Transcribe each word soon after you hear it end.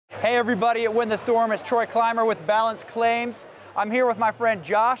Hey everybody at Win the Storm, it's Troy Clymer with Balance Claims. I'm here with my friend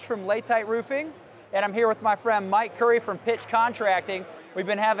Josh from Latite Roofing, and I'm here with my friend Mike Curry from Pitch Contracting. We've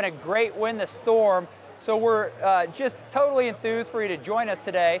been having a great Win the Storm, so we're just totally enthused for you to join us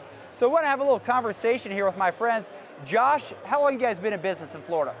today. So I want to have a little conversation here with my friends. Josh, how long have you guys been in business in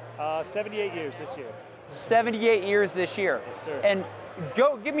Florida? 78 years this year. 78 years this year. Yes, sir. And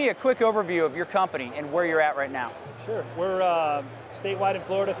give me a quick overview of your company and where you're at right now. Sure. We're statewide in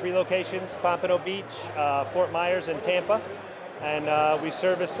Florida, 3 locations: Pompano Beach, Fort Myers, and Tampa. And we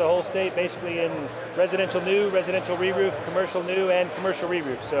service the whole state basically in residential new, residential re-roof, commercial new, and commercial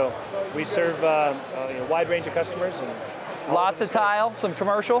re-roof. So we serve a wide range of customers. And lots of tile, some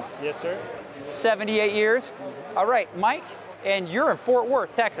commercial. Yes, sir. 78 years. All right, Mike, and you're in Fort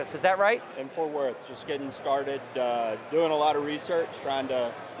Worth, Texas, is that right? In Fort Worth, just getting started, doing a lot of research, trying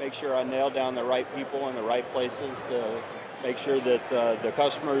to make sure I nail down the right people in the right places to make sure that the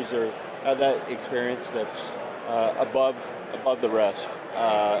customers have that experience that's above the rest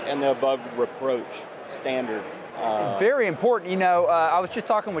and the above reproach standard. Very important. You know, I was just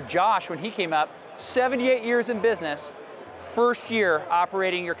talking with Josh when he came up, 78 years in business, first year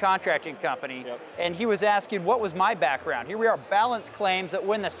operating your contracting company. Yep. And he was asking what was my background. Here we are, Balance Claims at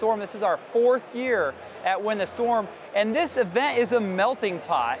Win the Storm. This is our 4th year at Win the Storm, and this event is a melting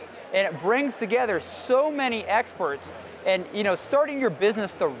pot, and it brings together so many experts. And you know, starting your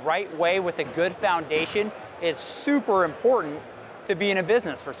business the right way with a good foundation is super important to be in a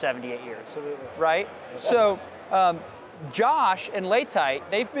business for 78 years. Absolutely. Right? So Josh and Latite,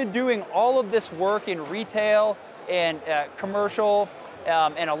 they've been doing all of this work in retail and commercial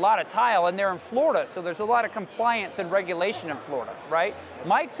and a lot of tile, and they're in Florida, so there's a lot of compliance and regulation in Florida, right?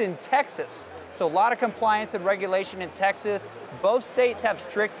 Mike's in Texas, so a lot of compliance and regulation in Texas. Both states have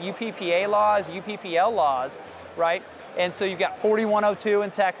strict UPPA laws, UPPL laws, right? And so you've got 4102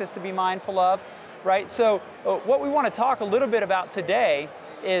 in Texas to be mindful of, right? So what we want to talk a little bit about today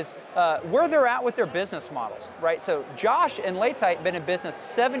is where they're at with their business models, right? So Josh and Latite have been in business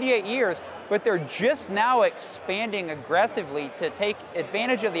 78 years, but they're just now expanding aggressively to take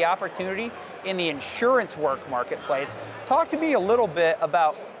advantage of the opportunity in the insurance work marketplace. Talk to me a little bit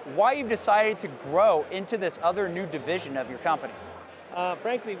about why you've decided to grow into this other new division of your company.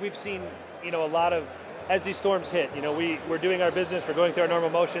 Frankly, we've seen a lot of, as these storms hit, we're doing our business, we're going through our normal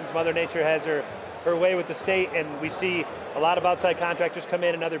motions. Mother Nature has her way with the state, and we see a lot of outside contractors come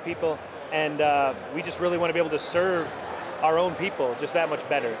in and other people, and we just really want to be able to serve our own people just that much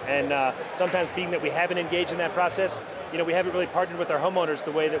better. And sometimes, being that we haven't engaged in that process, we haven't really partnered with our homeowners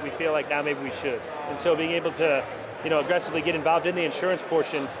the way that we feel like now maybe we should. And so being able to aggressively get involved in the insurance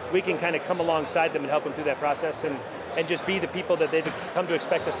portion, we can kind of come alongside them and help them through that process and just be the people that they've come to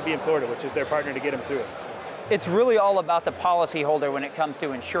expect us to be in Florida, which is their partner to get them through it. It's really all about the policyholder when it comes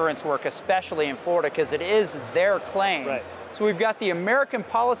to insurance work, especially in Florida, because it is their claim. Right. So we've got the American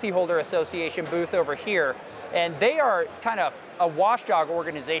Policyholder Association booth over here, and they are kind of a watchdog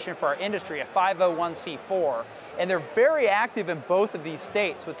organization for our industry, a 501c4, and they're very active in both of these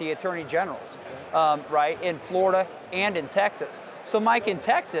states with the attorney generals, right, in Florida and in Texas. So Mike, in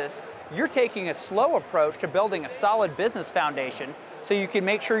Texas, you're taking a slow approach to building a solid business foundation so you can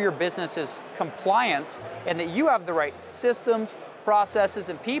make sure your business is compliant and that you have the right systems, processes,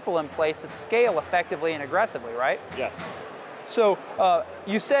 and people in place to scale effectively and aggressively, right? Yes. So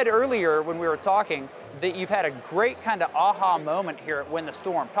you said earlier when we were talking that you've had a great kind of aha moment here at Win the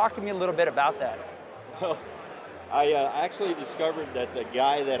Storm. Talk to me a little bit about that. Well, I actually discovered that the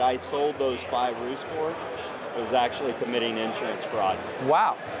guy that I sold those 5 roofs for was actually committing insurance fraud.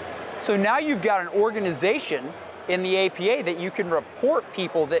 Wow. So now you've got an organization in the APA that you can report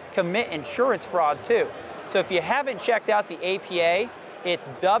people that commit insurance fraud to. So if you haven't checked out the APA, it's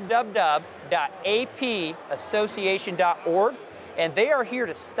www.apassociation.org, and they are here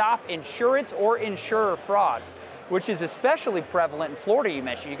to stop insurance or insurer fraud, which is especially prevalent in Florida, you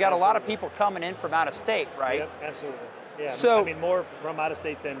mentioned. You got a lot of people coming in from out of state, right? Yep, absolutely. Yeah, so, I mean, more from out of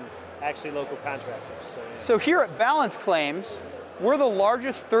state than actually local contractors. So, yeah. So here at Balance Claims, we're the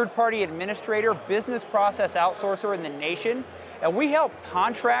largest third-party administrator, business process outsourcer in the nation, and we help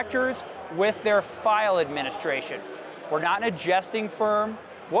contractors with their file administration. We're not an adjusting firm.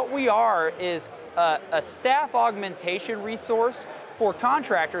 What we are is a staff augmentation resource for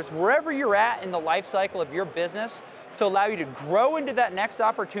contractors wherever you're at in the life cycle of your business to allow you to grow into that next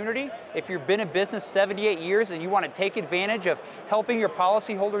opportunity. If you've been in business 78 years and you want to take advantage of helping your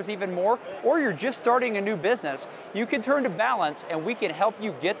policyholders even more, or you're just starting a new business, you can turn to Balance and we can help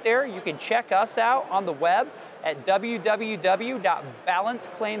you get there. You can check us out on the web at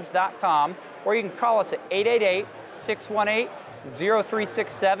www.balanceclaims.com, or you can call us at 888-618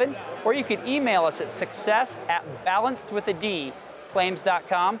 0367, or you can email us at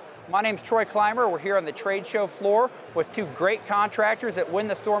success@balancedwithad.claims.com. My name's Troy Clymer. We're here on the trade show floor with two great contractors that win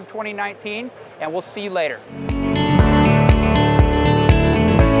the Storm 2019, and we'll see you later.